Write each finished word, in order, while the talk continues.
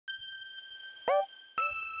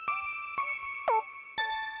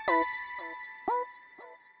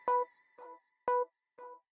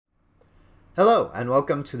Hello, and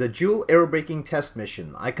welcome to the Jool Aerobraking test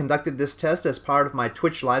mission. I conducted this test as part of my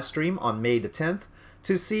Twitch livestream on May the 10th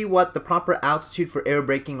to see what the proper altitude for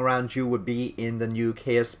aerobraking around Jool would be in the new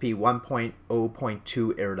KSP 1.0.2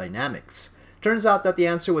 aerodynamics. Turns out that the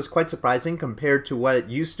answer was quite surprising compared to what it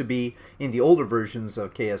used to be in the older versions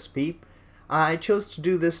of KSP. I chose to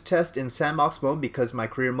do this test in sandbox mode because my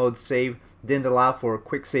career mode save didn't allow for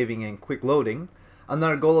quick saving and quick loading.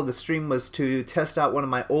 Another goal of the stream was to test out one of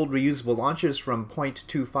my old reusable launchers from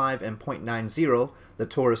 0.25 and 0.90, the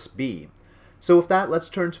Taurus-B. So with that, let's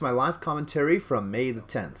turn to my live commentary from May the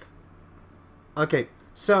 10th. Okay,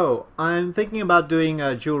 so I'm thinking about doing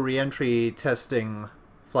a Jool re-entry testing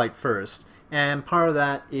flight first, and part of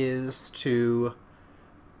that is to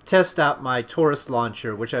test out my Taurus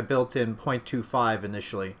launcher, which I built in 0.25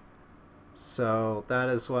 initially. So that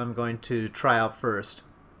is what I'm going to try out first.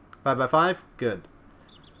 5x5? Good.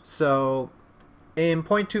 So in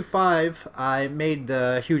 0.25 I made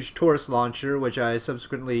the huge Taurus launcher, which I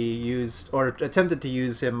subsequently used or attempted to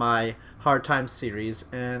use in my Hard Times series,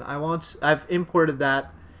 and I've imported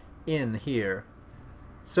that in here.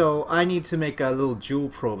 So I need to make a little Jool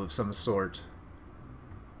probe of some sort.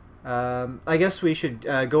 I guess we should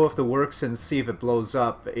go with the works and see if it blows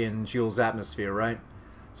up in Jool's atmosphere, right?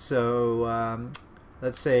 So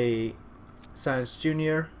let's say Science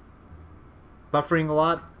Junior. Buffering a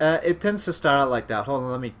lot. It tends to start out like that. Hold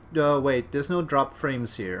on, let me... Oh, wait, there's no drop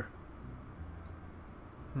frames here.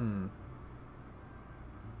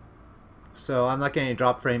 So I'm not getting any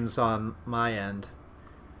drop frames on my end.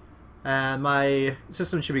 And my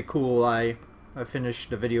system should be cool. I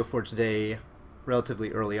finished the video for today relatively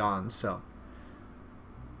early on, so...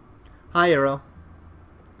 Hi, Aero.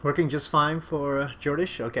 Working just fine for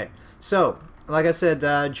Jordish? Okay. So, like I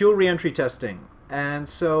said, Jool re-entry testing. And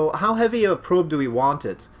so, how heavy of a probe do we want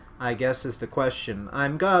it? I guess is the question.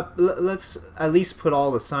 Let's at least put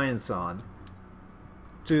all the science on.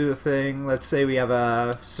 Do the thing. Let's say we have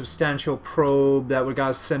a substantial probe that we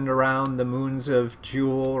gotta send around the moons of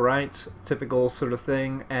Jool, right? Typical sort of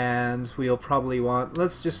thing. And we'll probably want.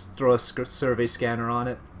 Let's just throw a survey scanner on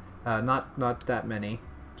it. Not that many.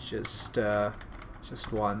 Just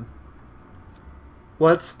one.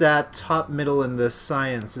 What's that top middle in the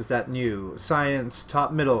science? Is that new? Science,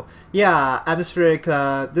 top middle. Yeah, atmospheric,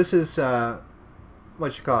 this is,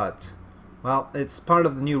 what you call it? Well, it's part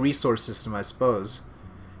of the new resource system, I suppose.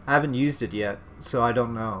 I haven't used it yet, so I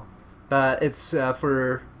don't know. But it's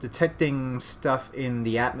for detecting stuff in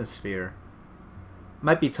the atmosphere.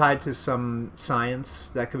 Might be tied to some science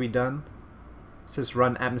that could be done. It says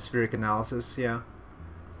run atmospheric analysis, yeah.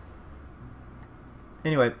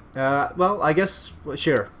 Anyway, well, I guess,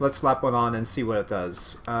 sure, let's slap one on and see what it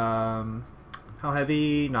does. How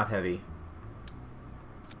heavy? Not heavy.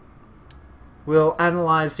 We'll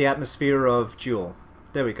analyze the atmosphere of Jool.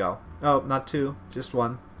 There we go. Oh, not two, just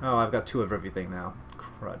one. Oh, I've got two of everything now.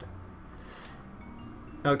 Crud.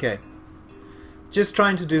 Okay. Just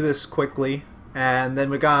trying to do this quickly, and then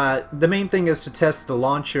we got... The main thing is to test the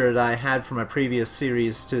launcher that I had from my previous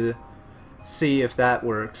series to see if that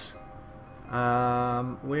works.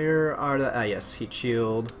 Where are the... Ah, yes, heat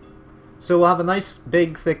shield. So we'll have a nice,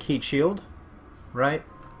 big, thick heat shield, right?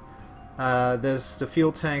 There's the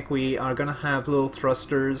fuel tank. We are gonna have little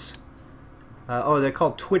thrusters. Oh, they're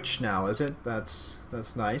called Twitch now, is it? That's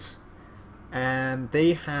nice. And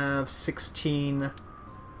they have 16...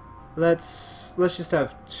 Let's just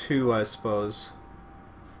have 2, I suppose.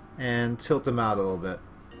 And tilt them out a little bit.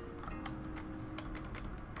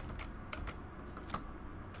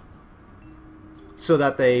 So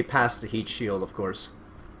that they pass the heat shield, of course.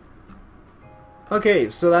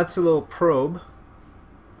 Okay, so that's a little probe.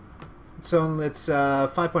 So it's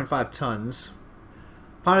 5.5 tons.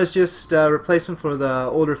 Part is just replacement for the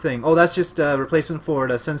older thing. Oh, that's just replacement for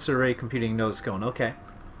the sensor array computing nose cone. Okay.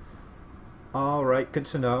 Alright, good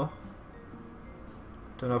to know.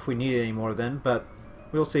 Don't know if we need it anymore then, but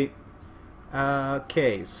we'll see.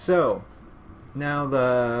 Okay, so now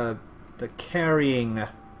the carrying...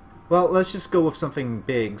 Well, let's just go with something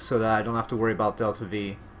big so that I don't have to worry about Delta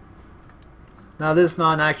V. Now, this is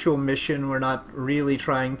not an actual mission. We're not really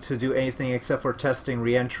trying to do anything except for testing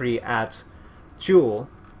re-entry at Jool.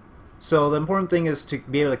 So the important thing is to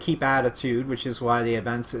be able to keep attitude, which is why the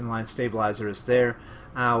Advanced Inline Stabilizer is there.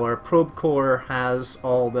 Our probe core has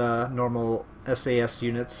all the normal SAS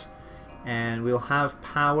units. And we'll have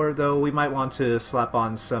power, though we might want to slap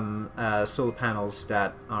on some solar panels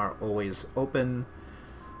that are always open.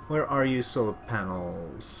 Where are you, solar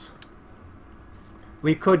panels?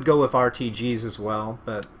 We could go with RTGs as well,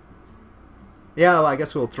 but... Yeah, well, I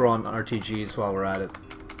guess we'll throw on RTGs while we're at it.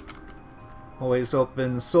 Always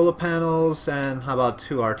open solar panels, and how about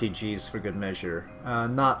 2 RTGs for good measure?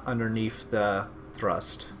 Not underneath the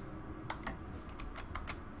thrust.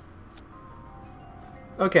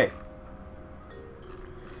 Okay.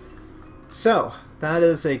 So, that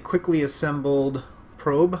is a quickly assembled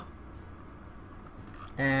probe.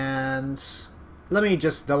 And let me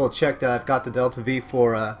just double check that I've got the delta V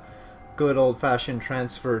for a good old-fashioned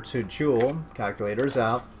transfer to Jool. Calculators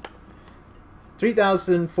out.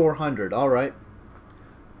 3,400, alright.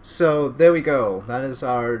 So there we go. That is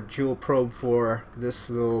our Jool probe for this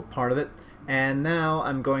little part of it. And now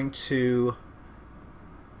I'm going to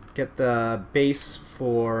get the base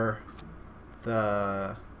for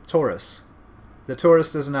the Taurus. The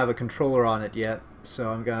Taurus doesn't have a controller on it yet, so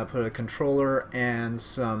I'm going to put a controller and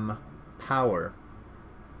some power.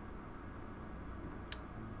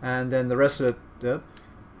 And then the rest of it...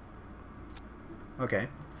 Okay.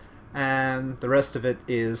 And the rest of it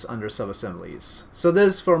is under sub-assemblies. So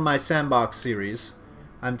this is for my sandbox series.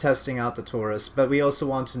 I'm testing out the Taurus, but we also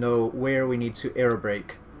want to know where we need to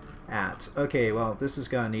aerobrake at. Okay, well, this is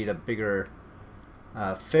going to need a bigger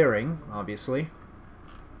fairing, obviously.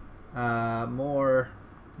 More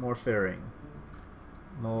fairing.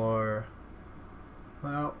 More...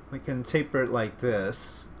 Well, we can taper it like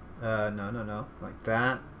this. No. Like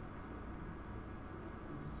that.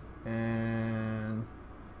 And...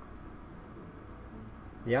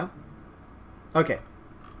 Yeah? Okay.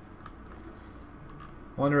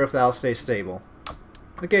 Wonder if that'll stay stable.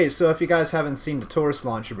 Okay, so if you guys haven't seen the Taurus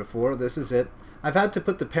launcher before, this is it. I've had to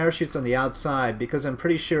put the parachutes on the outside because I'm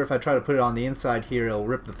pretty sure if I try to put it on the inside here, it'll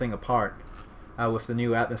rip the thing apart with the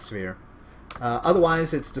new atmosphere.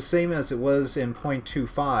 Otherwise, it's the same as it was in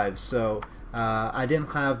 0.25, so I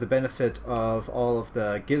didn't have the benefit of all of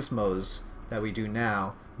the gizmos that we do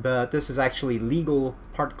now. But this is actually legal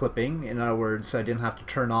part clipping. In other words, I didn't have to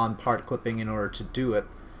turn on part clipping in order to do it.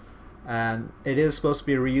 And it is supposed to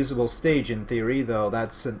be a reusable stage in theory, though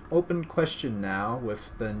that's an open question now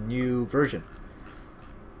with the new version.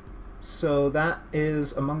 So that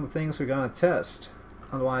is among the things we're going to test.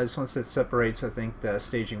 Otherwise, once it separates, I think the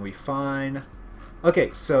staging will be fine. Okay,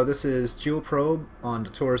 so this is Jool probe on the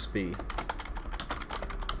Taurus-B.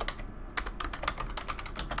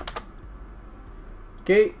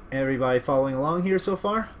 Okay, everybody following along here so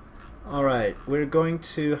far? Alright, we're going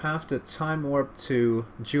to have to time warp to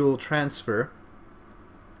Jool transfer.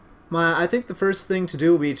 I think the first thing to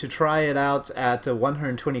do will be to try it out at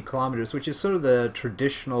 120 kilometers, which is sort of the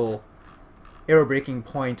traditional aerobraking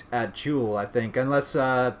point at Jool, I think, unless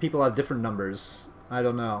people have different numbers. I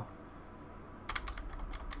don't know.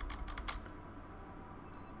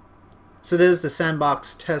 So this is the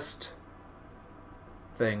sandbox test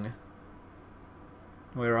thing,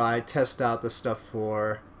 where I test out the stuff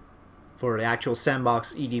for the actual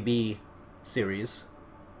sandbox EDB series.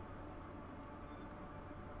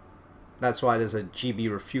 That's why there's a GB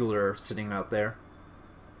refueler sitting out there.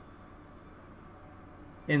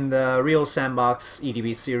 In the real sandbox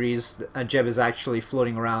EDB series, a Jeb is actually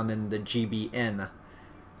floating around in the GBN.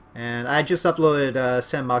 And I just uploaded a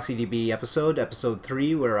sandbox EDB episode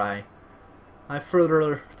 3, where I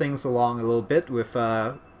further things along a little bit with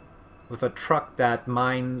a truck that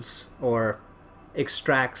mines or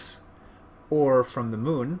extracts ore from the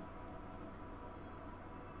moon.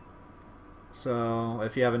 So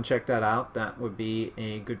if you haven't checked that out, that would be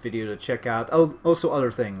a good video to check out. Oh, also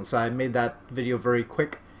other things. I made that video very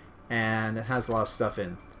quick and it has a lot of stuff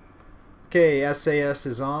in. Okay, SAS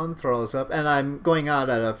is on, throttle is up, and I'm going out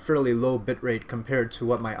at a fairly low bitrate compared to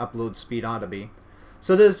what my upload speed ought to be.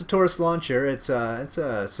 So this is the Taurus launcher. It's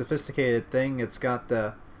a sophisticated thing. It's got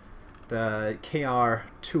the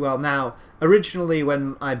KR2L. Now, originally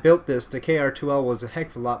when I built this, the KR2L was a heck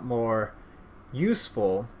of a lot more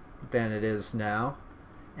useful than it is now.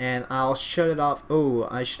 And I'll shut it off. Oh,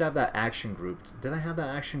 I should have that action grouped. Did I have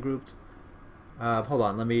that action grouped? Hold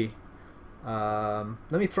on, let me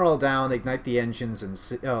throttle down, ignite the engines, and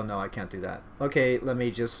see. Oh no, I can't do that. Okay, let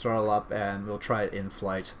me just throttle up and we'll try it in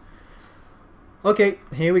flight. Okay,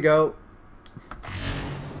 here we go.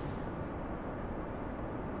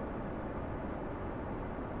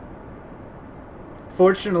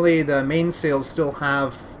 Fortunately, the mainsails still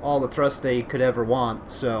have all the thrust they could ever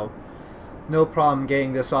want, so no problem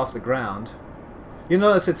getting this off the ground. You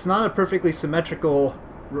notice it's not a perfectly symmetrical...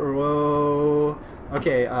 Whoa.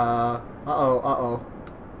 Okay, uh-oh.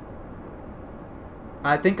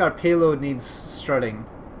 I think our payload needs strutting.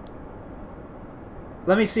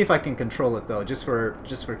 Let me see if I can control it though, just for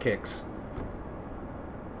kicks.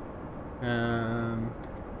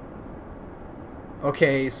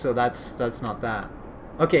 Okay, so that's not that.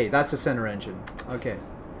 Okay, that's the center engine. Okay.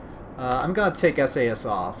 I'm gonna take SAS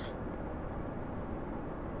off.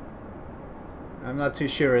 I'm not too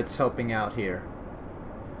sure it's helping out here.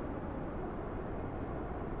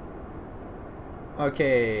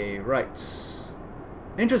 Okay, right.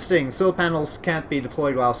 Interesting, solar panels can't be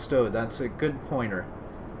deployed while stowed. That's a good pointer.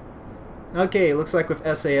 Okay, looks like with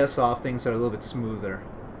SAS off, things are a little bit smoother.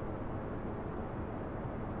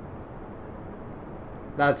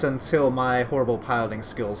 That's until my horrible piloting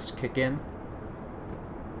skills kick in.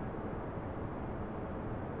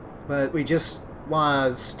 But we just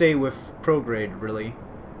want to stay with prograde, really.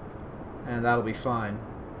 And that'll be fine.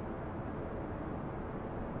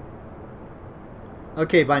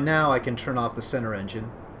 Okay, by now I can turn off the center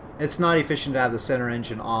engine. It's not efficient to have the center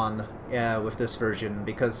engine on with this version,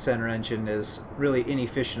 because center engine is really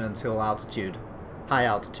inefficient until altitude, high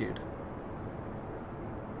altitude.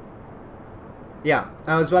 Yeah,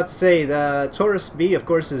 I was about to say the Taurus-B, of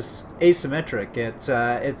course, is asymmetric.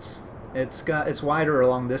 It's wider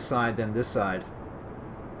along this side than this side,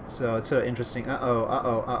 so it's so interesting.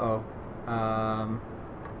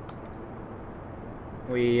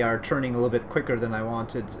 We are turning a little bit quicker than I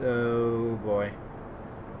wanted. Oh boy.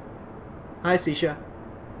 Hi, Sisha.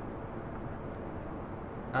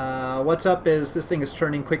 What's up is this thing is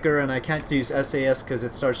turning quicker and I can't use SAS because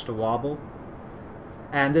it starts to wobble.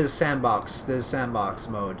 And this is sandbox. This is sandbox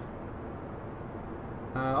mode.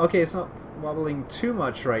 Okay, it's not wobbling too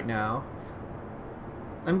much right now.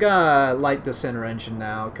 I'm gonna light the center engine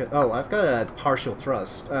now. Oh, I've got a partial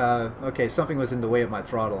thrust. Okay, something was in the way of my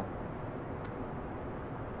throttle.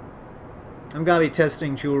 I'm gonna be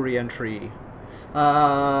testing Jool re-entry. If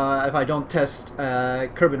I don't test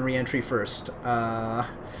Kerbal re-entry first. No.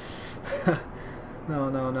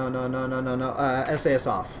 SAS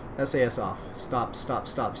off. SAS off.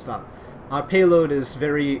 Stop. Our payload is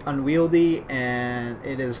very unwieldy and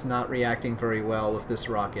it is not reacting very well with this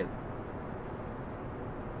rocket.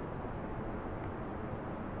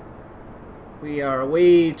 We are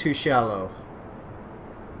way too shallow.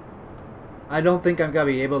 I don't think I'm going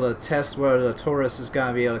to be able to test whether the Taurus is going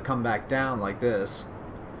to be able to come back down like this.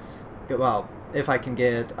 Well, if I can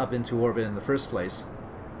get it up into orbit in the first place.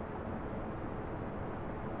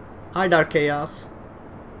 Hi, Dark Chaos.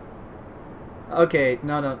 Okay,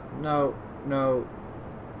 no.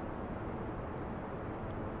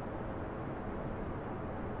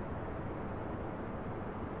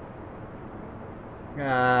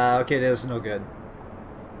 Okay, this is no good.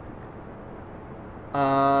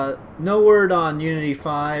 No word on Unity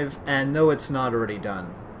 5, and no, it's not already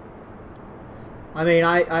done. I mean,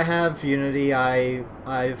 I have Unity.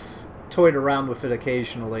 I've toyed around with it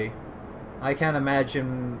occasionally. I can't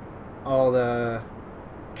imagine all the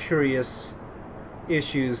curious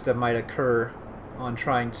issues that might occur on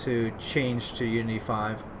trying to change to Unity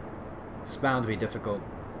 5. It's bound to be difficult.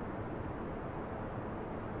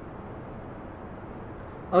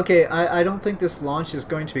 Okay, I don't think this launch is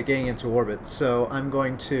going to be getting into orbit, so I'm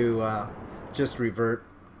going to just revert.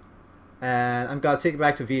 And I'm going to take it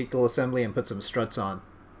back to vehicle assembly and put some struts on.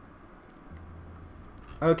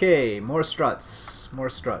 Okay, more struts.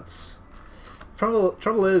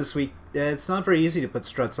 Trouble is, it's not very easy to put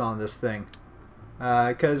struts on this thing.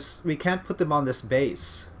 Because we can't put them on this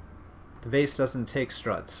base. The base doesn't take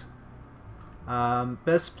struts.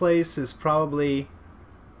 Best place is probably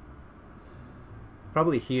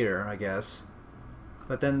here, I guess.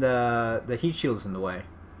 But then the heat shield's in the way.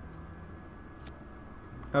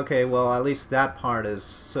 Okay, well, at least that part is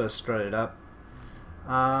sort of strutted up.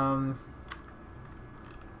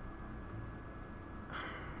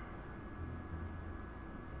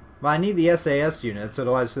 Well, I need the SAS units,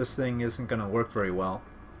 otherwise this thing isn't going to work very well.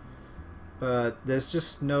 But there's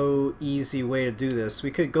just no easy way to do this.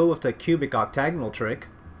 We could go with the cubic octagonal trick,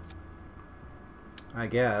 I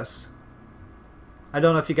guess. I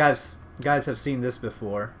don't know if you guys have seen this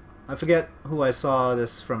before. I forget who I saw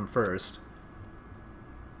this from first.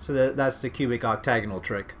 So that's the cubic octagonal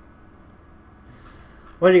trick.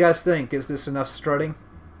 What do you guys think? Is this enough strutting?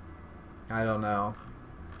 I don't know.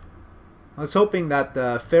 I was hoping that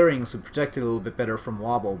the fairings would protect it a little bit better from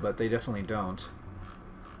wobble, but they definitely don't.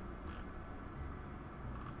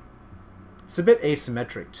 It's a bit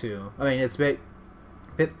asymmetric too. I mean, it's a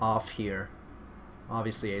bit off here.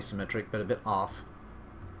 Obviously asymmetric, but a bit off.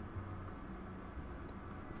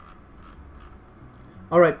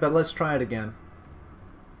 Alright, but let's try it again.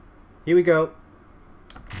 Here we go.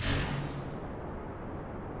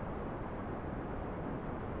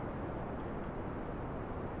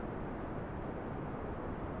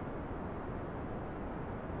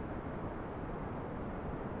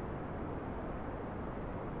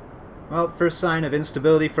 Well, first sign of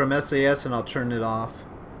instability from SAS, and I'll turn it off.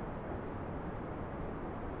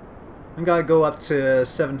 I'm gonna go up to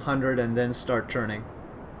 700 and then start turning.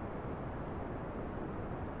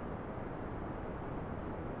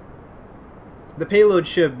 The payload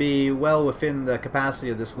should be well within the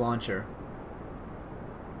capacity of this launcher.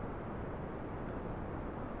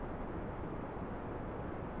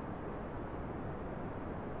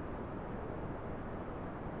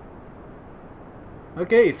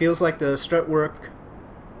 Okay, it feels like the strut work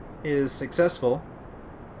is successful.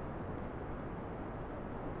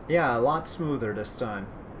 Yeah, a lot smoother this time.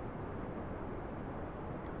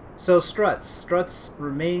 So struts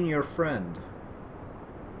remain your friend.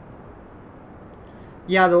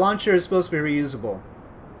 Yeah, the launcher is supposed to be reusable.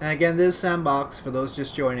 And again, this is sandbox for those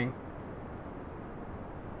just joining.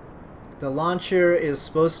 The launcher is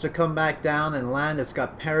supposed to come back down and land. It's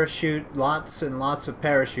got parachute, lots and lots of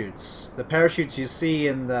parachutes. The parachutes you see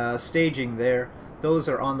in the staging there, those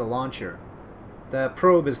are on the launcher. The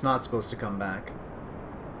probe is not supposed to come back.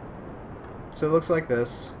 So it looks like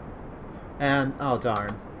this. And, oh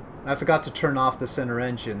darn, I forgot to turn off the center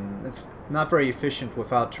engine. It's not very efficient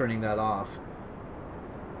without turning that off.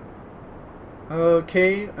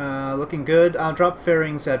 Okay, looking good. I'll drop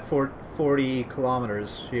fairings at 40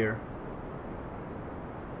 kilometers here.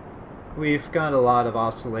 We've got a lot of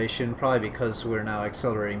oscillation, probably because we're now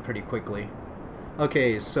accelerating pretty quickly.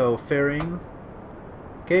 Okay, so fairing.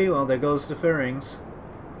 Okay, well there goes the fairings.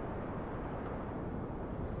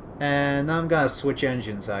 And now I'm gonna switch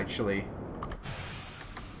engines actually.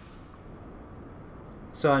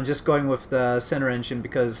 So I'm just going with the center engine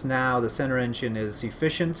because now the center engine is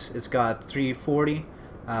efficient. It's got 340.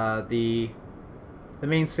 The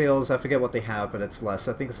mainsails, I forget what they have, but it's less.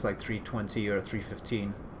 I think it's like 320 or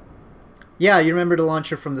 315. Yeah, you remember the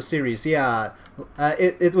launcher from the series. Yeah,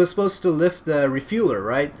 it was supposed to lift the refueler,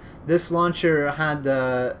 right? This launcher had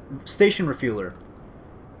the station refueler.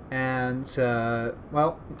 And,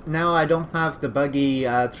 well, now I don't have the buggy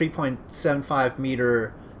 3.75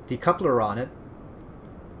 meter decoupler on it.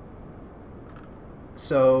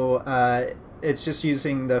 So, it's just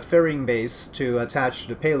using the fairing base to attach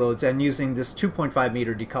to the payloads and using this 2.5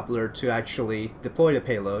 meter decoupler to actually deploy the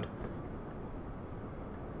payload.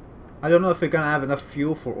 I don't know if we're going to have enough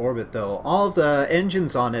fuel for orbit though. All of the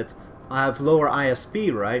engines on it have lower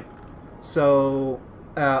ISP, right? So,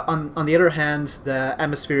 on the other hand, the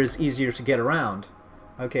atmosphere is easier to get around.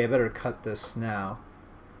 Okay, I better cut this now.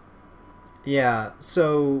 Yeah,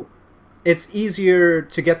 so it's easier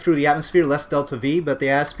to get through the atmosphere, less delta V, but the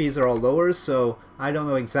ISPs are all lower, so I don't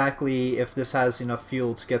know exactly if this has enough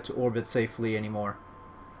fuel to get to orbit safely anymore.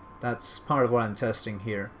 That's part of what I'm testing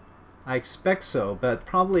here. I expect so, but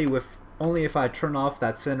probably with only if I turn off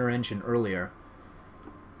that center engine earlier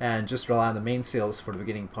and just rely on the mainsails for the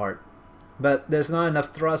beginning part. But there's not enough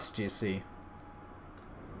thrust, you see.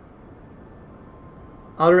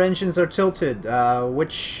 Other engines are tilted.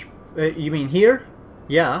 Which you mean here?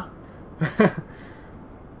 Yeah.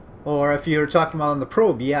 Or if you're talking about on the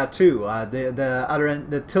probe, yeah, too. The other end,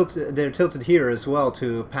 they're tilted here as well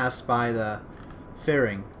to pass by the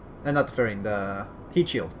fairing, not the fairing, the heat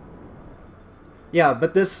shield. Yeah,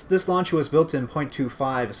 but this launcher was built in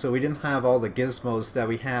 0.25, so we didn't have all the gizmos that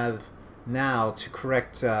we have now to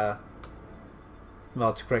correct, well,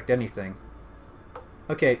 to correct anything.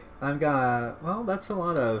 Okay, I'm gonna, well, that's a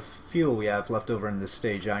lot of fuel we have left over in this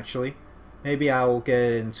stage, actually. Maybe I'll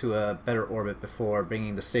get into a better orbit before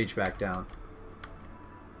bringing the stage back down.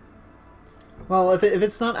 Well, if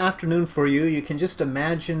it's not afternoon for you, you can just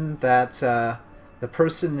imagine that the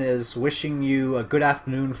person is wishing you a good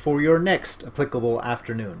afternoon for your next applicable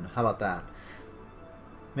afternoon. How about that?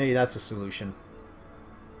 Maybe that's a solution.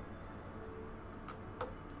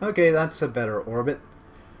 Okay, that's a better orbit.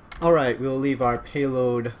 Alright, we'll leave our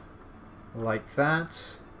payload like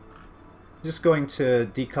that. Just going to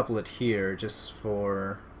decouple it here just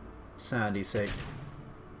for sanity's sake.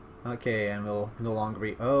 Okay, and we'll no longer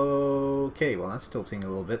be... Okay, well that's tilting a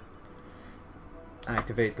little bit.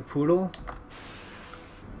 Activate the poodle.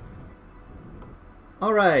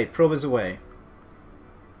 Alright, probe is away.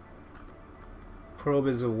 Probe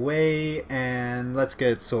is away, and let's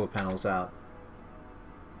get its solar panels out.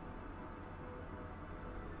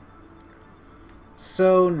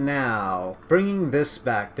 So now, bringing this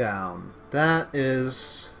back down. That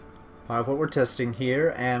is part of what we're testing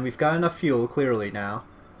here, and we've got enough fuel clearly now.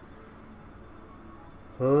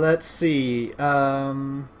 Let's see.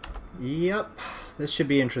 Yep, this should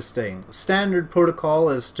be interesting. Standard protocol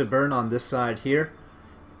is to burn on this side here,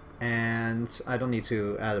 and I don't need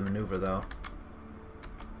to add a maneuver though.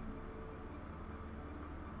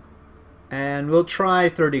 And we'll try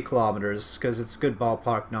 30 kilometers because it's a good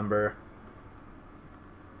ballpark number.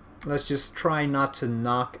 let's just try not to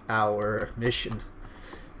knock our mission.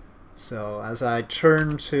 So as I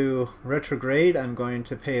turn to retrograde, I'm going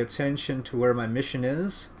to pay attention to where my mission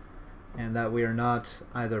is, and that we are not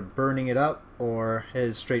either burning it up or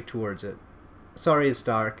headed straight towards it. Sorry it's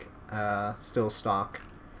dark, still stock.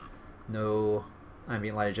 No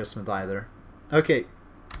ambient light adjustment either. Okay,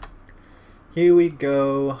 here we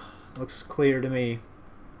go. Looks clear to me.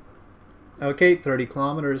 Okay, 30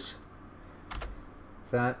 kilometers.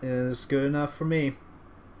 That is good enough for me.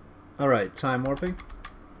 Alright, time warping.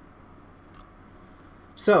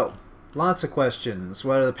 So, lots of questions.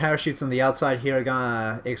 Whether the parachutes on the outside here are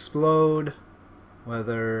gonna explode,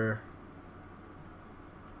 whether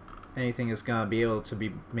anything is gonna be able to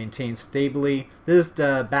be maintained stably. This is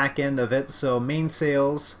the back end of it, so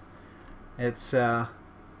mainsails. It's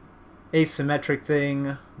asymmetric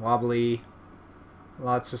thing, wobbly,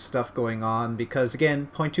 lots of stuff going on because again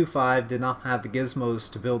 0.25 did not have the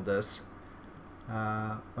gizmos to build this.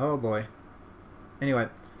 Oh boy. Anyway,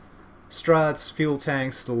 struts, fuel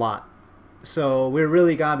tanks, a lot. So we're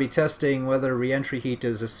really gonna be testing whether re-entry heat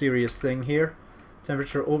is a serious thing here.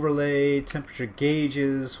 Temperature overlay, temperature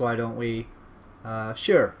gauges, why don't we?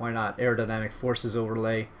 Sure, why not? Aerodynamic forces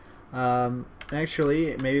overlay.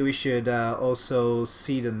 Actually, maybe we should also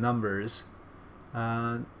see the numbers.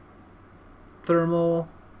 Thermal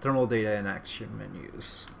data and action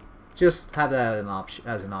menus. Just have that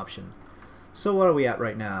as an option. So what are we at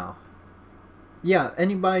right now? Yeah,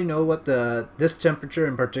 anybody know what this temperature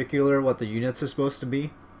in particular, what the units are supposed to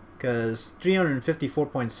be? Because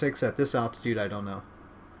 354.6 at this altitude, I don't know.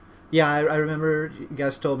 Yeah, I remember you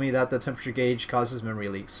guys told me that the temperature gauge causes memory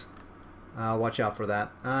leaks. Watch out for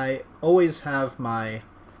that. I always have my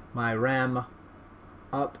RAM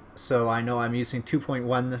up, so I know I'm using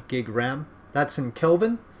 2.1 gig RAM. That's in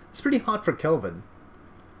Kelvin. It's pretty hot for Kelvin.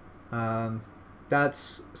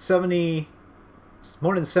 That's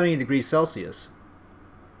more than 70 degrees Celsius.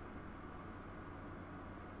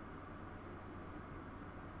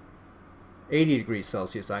 $80 degrees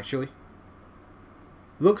Celsius, actually.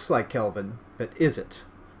 Looks like Kelvin, but is it?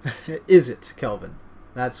 Is it Kelvin?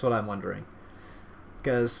 That's what I'm wondering.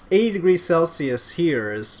 Because 80 degrees Celsius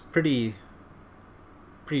here is pretty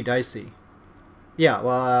dicey. Yeah,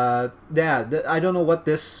 well, yeah, I don't know what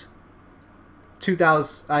this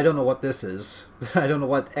 2000. I don't know what this is. I don't know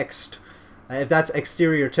what if that's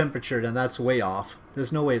exterior temperature, then that's way off.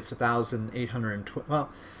 There's no way it's 1,820.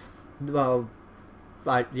 Well,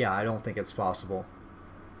 yeah, I don't think it's possible.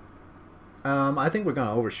 I think we're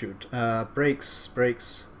gonna overshoot. Brakes.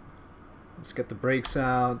 Let's get the brakes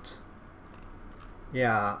out.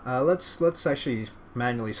 Yeah, let's actually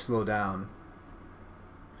manually slow down.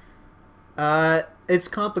 It's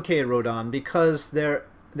complicated, Rodon, because there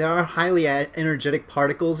are highly energetic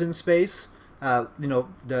particles in space. You know,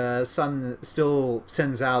 the sun still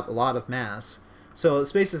sends out a lot of mass, so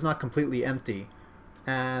space is not completely empty,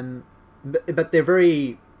 but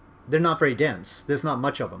they're not very dense. There's not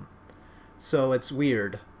much of them, so it's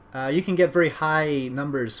weird. You can get very high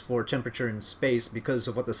numbers for temperature in space because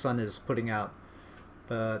of what the sun is putting out,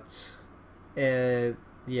 but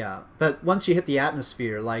yeah. But once you hit the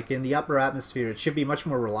atmosphere, like in the upper atmosphere, it should be much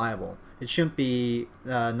more reliable. It shouldn't be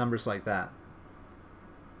numbers like that.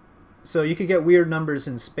 So you could get weird numbers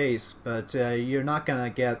in space, but you're not gonna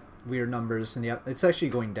get weird numbers in the. It's actually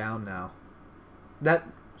going down now. That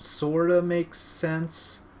sorta makes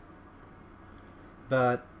sense,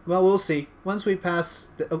 but well, we'll see. Once we pass,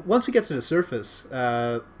 once we get to the surface,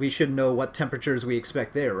 we should know what temperatures we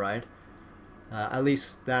expect there, right? At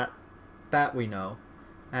least that we know.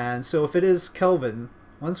 And so if it is Kelvin,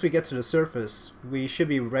 once we get to the surface, we should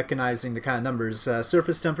be recognizing the kind of numbers.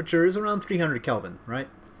 Surface temperature is around 300 Kelvin, right?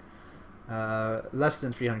 Less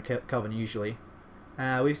than 300 Kelvin usually.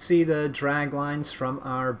 We see the drag lines from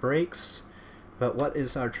our brakes, but what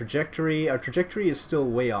is our trajectory? Our trajectory is still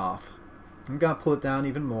way off. I'm gonna pull it down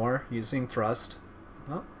even more using thrust.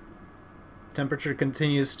 Well, temperature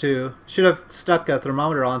continues to... Should have stuck a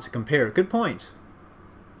thermometer on to compare. Good point.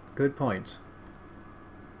 Good point.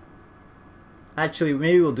 Actually,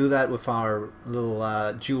 maybe we'll do that with our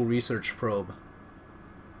little Jool research probe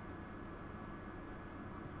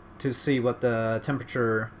to see what the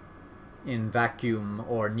temperature in vacuum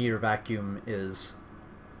or near vacuum is.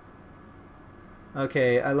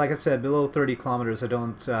 Okay, like I said, below 30 kilometers, I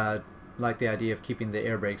don't like the idea of keeping the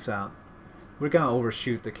air brakes out. We're gonna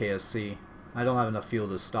overshoot the KSC. I don't have enough fuel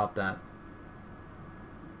to stop that.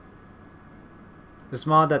 This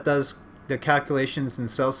mod that does the calculations in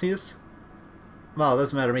Celsius, well, it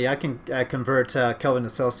doesn't matter to me. I can convert Kelvin to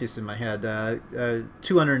Celsius in my head.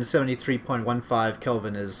 273.15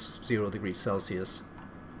 Kelvin is 0 degrees Celsius.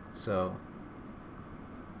 So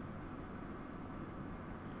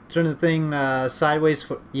turn the thing sideways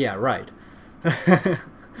for... Yeah, right.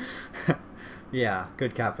 Yeah,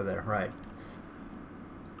 good kappa there, right.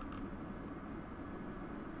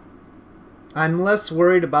 I'm less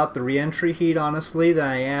worried about the re-entry heat, honestly, than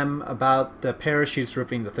I am about the parachutes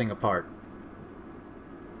ripping the thing apart.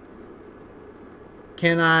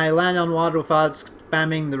 Can I land on water without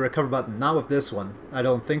spamming the recover button? Not with this one. I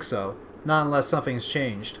don't think so. Not unless something's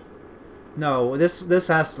changed. No, this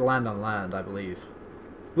has to land on land, I believe.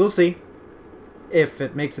 We'll see. If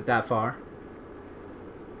it makes it that far.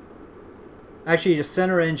 Actually, the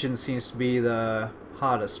center engine seems to be the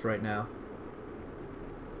hottest right now.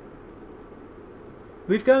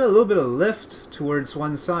 We've got a little bit of lift towards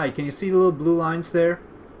one side. Can you see the little blue lines there?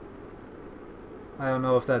 I don't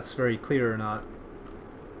know if that's very clear or not.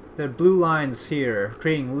 There are blue lines here,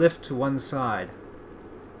 creating lift to one side.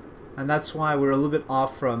 And that's why we're a little bit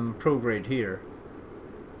off from prograde here.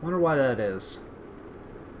 Wonder why that is.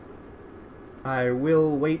 I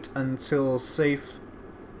will wait until safe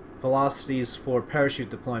velocities for parachute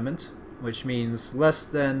deployment, which means less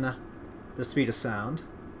than the speed of sound,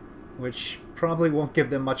 which probably won't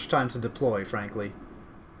give them much time to deploy, frankly.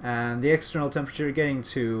 And the external temperature getting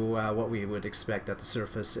to what we would expect at the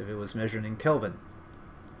surface if it was measured in Kelvin.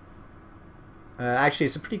 Actually,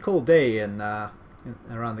 it's a pretty cold day in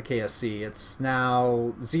around the KSC. It's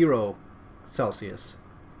now 0 Celsius.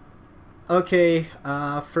 Okay,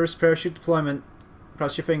 first parachute deployment.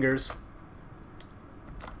 Cross your fingers.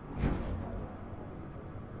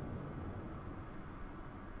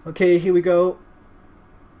 Okay, here we go.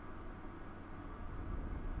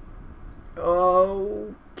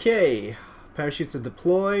 Okay, parachutes are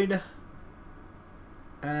deployed.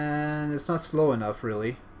 And it's not slow enough,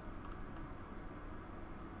 really.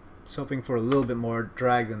 Just hoping for a little bit more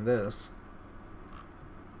drag than this.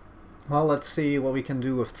 Well, let's see what we can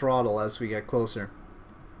do with throttle as we get closer.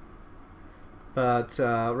 But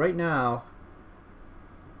right now...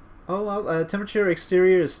 Oh, well, temperature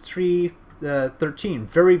exterior is 13.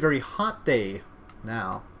 Very, very hot day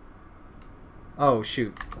now. Oh,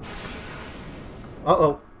 shoot.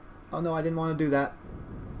 Uh-oh. Oh, no, I didn't want to do that.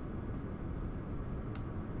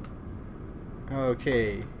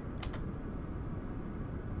 Okay.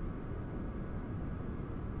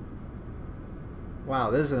 Wow,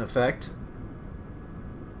 this is an effect.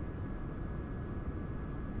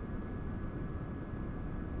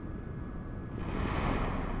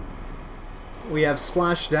 We have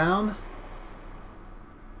splashdown.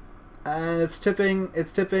 And it's tipping.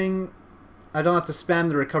 I don't have to spam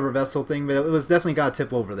the recover vessel thing, but it was definitely got to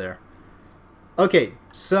tip over there. Okay,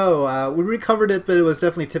 so we recovered it, but it was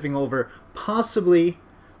definitely tipping over. Possibly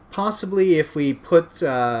if we put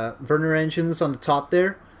Werner engines on the top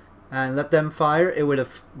there and let them fire, it would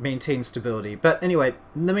have maintained stability. But anyway,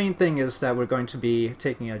 the main thing is that we're going to be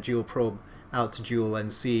taking a Jool probe out to Jool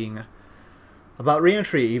and seeing about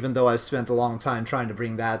re-entry, even though I've spent a long time trying to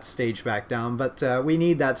bring that stage back down. But we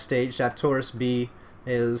need that stage. That Taurus-B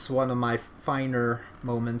is one of my finer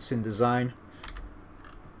moments in design.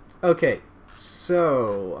 Okay,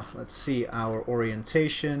 so let's see, our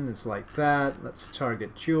orientation is like that. Let's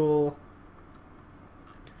target Jool.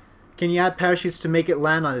 Can you add parachutes to make it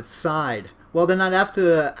land on its side? Well, then I'd have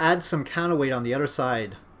to add some counterweight on the other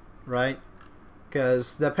side, right?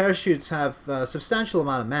 Because the parachutes have a substantial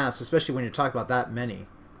amount of mass, especially when you're talking about that many.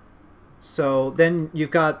 So then you've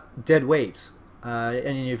got dead weight,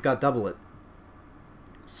 and you've got double it.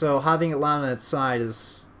 So having it land on its side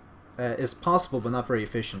is possible, but not very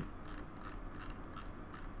efficient.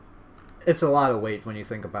 It's a lot of weight when you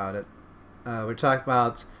think about it. We're talking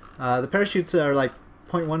about the parachutes are like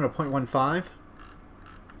 0.1 or 0.15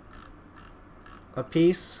 a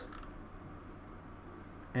piece.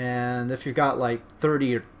 And if you've got like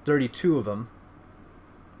 30 or 32 of them,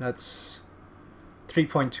 that's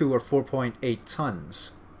 3.2 or 4.8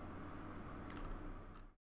 tons.